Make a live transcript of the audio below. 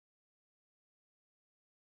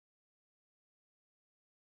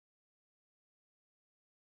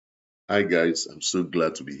Hi guys, I'm so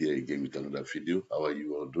glad to be here again with another video. How are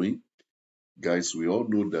you all doing? Guys, we all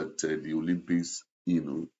know that the Olympics,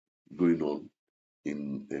 going on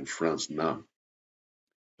in France now,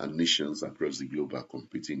 and nations across the globe are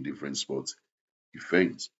competing in different sports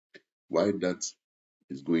events. While that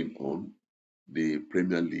is going on, the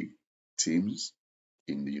Premier League teams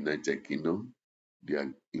in the United Kingdom, they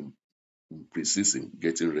are in pre-season,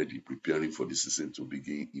 getting ready, preparing for the season to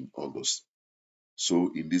begin in August.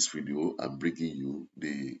 So in this video, I'm bringing you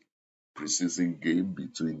the preseason game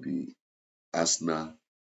between the Arsenal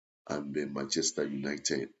and the Manchester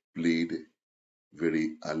United played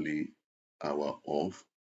very early hour of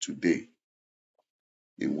today,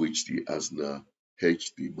 in which the Arsenal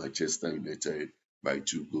hedged the Manchester United by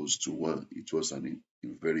 2 goals to 1. It was a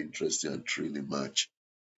very interesting and thrilling match.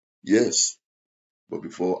 Yes, but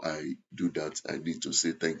before I do that, I need to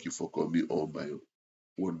say thank you for coming, all my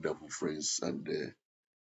wonderful friends and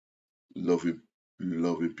loving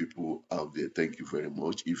loving people out there. Thank you very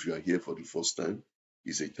much. If you are here for the first time,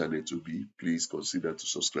 it's a channel to be. Please consider to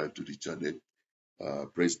subscribe to the channel.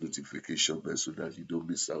 Press notification bell so that you don't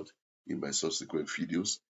miss out in my subsequent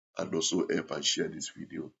videos, and also help and share this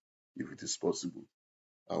video if it is possible.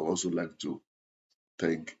 I would also like to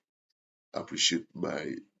appreciate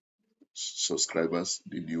my subscribers,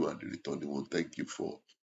 the new and the returning one. Thank you for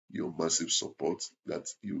your massive support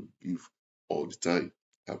that you give all the time.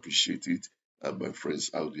 I appreciate it. And my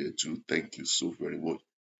friends out there too, thank you so very much.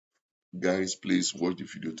 Guys, please watch the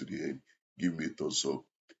video to the end. Give me a thumbs up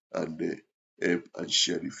and help and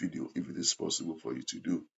share the video if it is possible for you to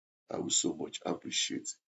do. I will so much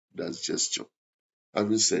appreciate that gesture.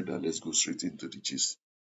 Having said that, let's go straight into the gist.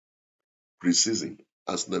 Pre-season,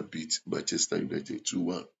 Arsenal beat Manchester United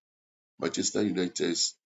 2-1. Manchester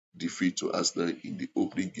United's defeat to Arsenal in the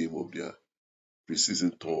opening game of their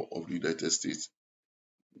preseason tour of the United States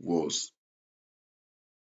was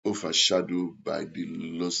overshadowed by the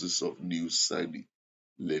losses of new signing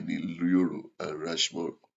Lenny Yoro and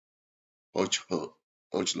Rashmore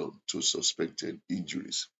Hojlund to suspected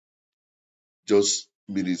injuries. Just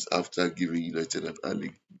minutes after giving United an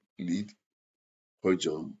early lead,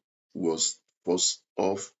 Hojlund was forced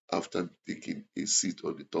off after taking a seat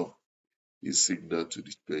on the top. He signaled to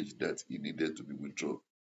the bench that he needed to be withdrawn,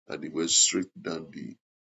 and he went straight down the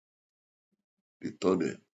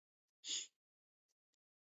tunnel.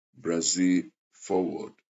 Brazil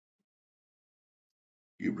forward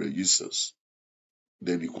Ghebreyesus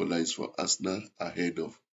then equalized for Arsenal ahead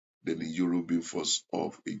of Lenny Yoro being forced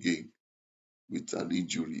off again with an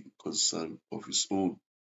injury concern of his own.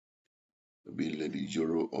 Lenny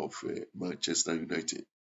Yoro of Manchester United.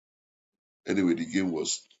 Anyway, the game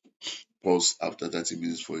was paused after 30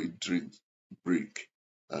 minutes for a drink break,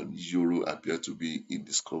 and Yoro appeared to be in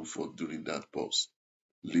discomfort during that pause,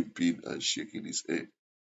 limping and shaking his head.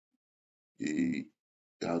 He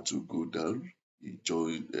had to go down. He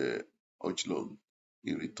joined Hojlund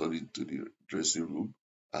in returning to the dressing room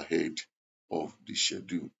ahead of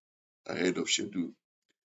schedule.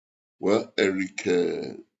 Well, Eric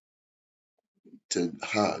Ten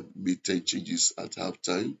Hag made 10 changes at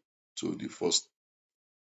halftime to the first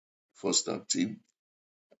half team.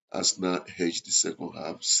 Arsenal hedged the second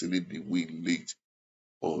half, sealing the win late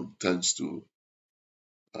on thanks to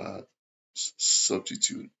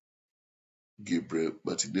substitute Gabriel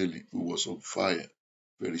Martinelli, who was on fire,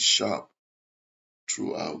 very sharp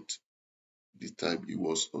throughout the time he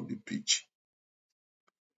was on the pitch.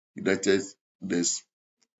 United's next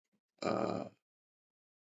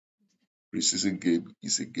preseason game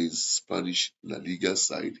is against Spanish La Liga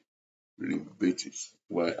side Real Betis,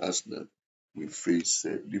 while Arsenal will face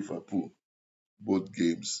Liverpool. Both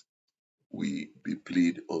games will be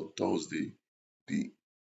played on Thursday, the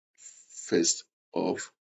 1st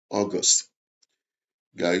of August.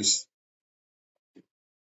 Guys,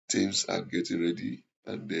 teams are getting ready,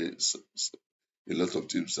 and a lot of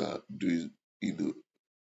teams are doing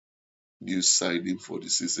new signing for the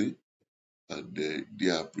season, and they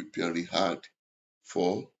are preparing hard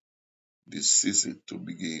for the season to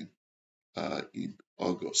begin in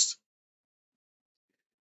August.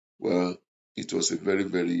 Well, it was a very,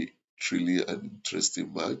 very thrilling and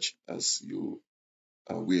interesting match, as you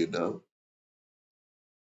are aware now.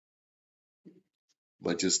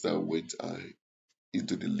 Manchester went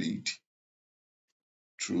into the lead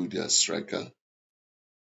through their striker,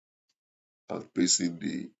 outpacing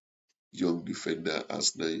the young defender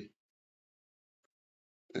Arsenal,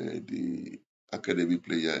 the academy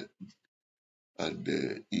player, and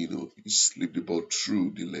he slipped the ball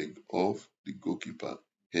through the leg of the goalkeeper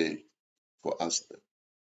here for Arsenal.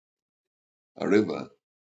 However,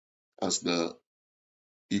 Arsenal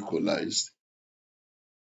equalized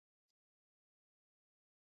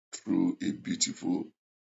through a beautiful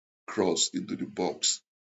cross into the box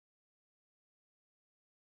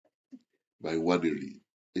by Waneri,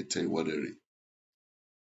 Ethan Waneri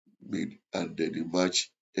made, and then the match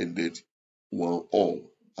ended 1-1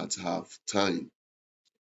 at half time.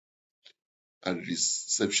 And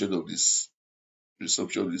resumption of the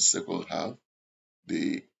second half,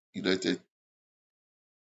 the United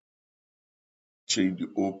changed the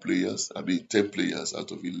whole players, 10 players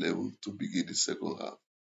out of 11 to begin the second half.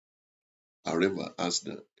 However,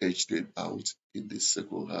 Arsenal edged them out in the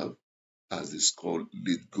second half as they scored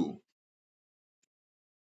late goal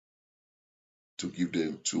to give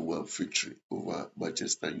them 2-1 victory over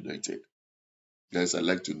Manchester United. Guys, I'd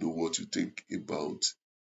like to know what you think about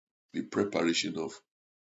the preparation of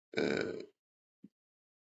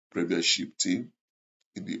Premiership team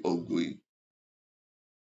in the ongoing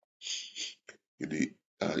in the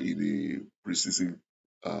preseason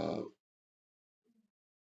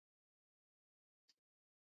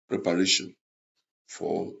preparation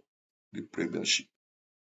for the Premiership.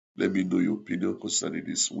 Let me know your opinion concerning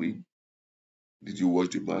this win. Did you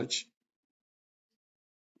watch the match?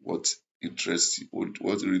 What interests you?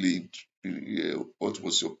 What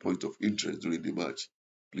was your point of interest during the match?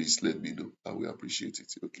 Please let me know. I will appreciate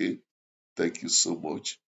it. Okay. Thank you so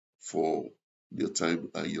much for your time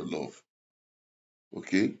and your love.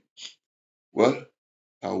 Okay. Well,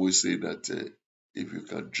 I always say that if you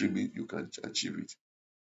can dream it, you can achieve it.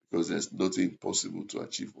 Because there's nothing possible to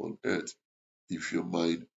achieve on earth. If your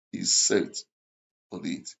mind is set on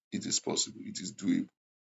it, it is possible. It is doable.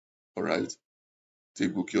 All right?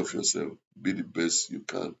 Take good care of yourself. Be the best you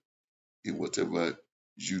can in whatever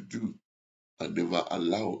you do. And never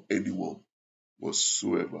allow anyone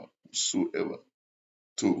whatsoever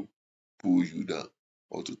to pull you down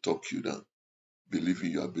or to talk you down. Believe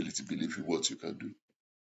in your ability. Believe in what you can do.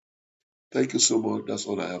 Thank you so much. That's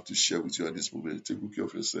all I have to share with you at this moment. Take good care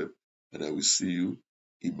of yourself. And I will see you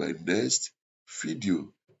in my next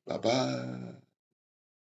video. Bye-bye.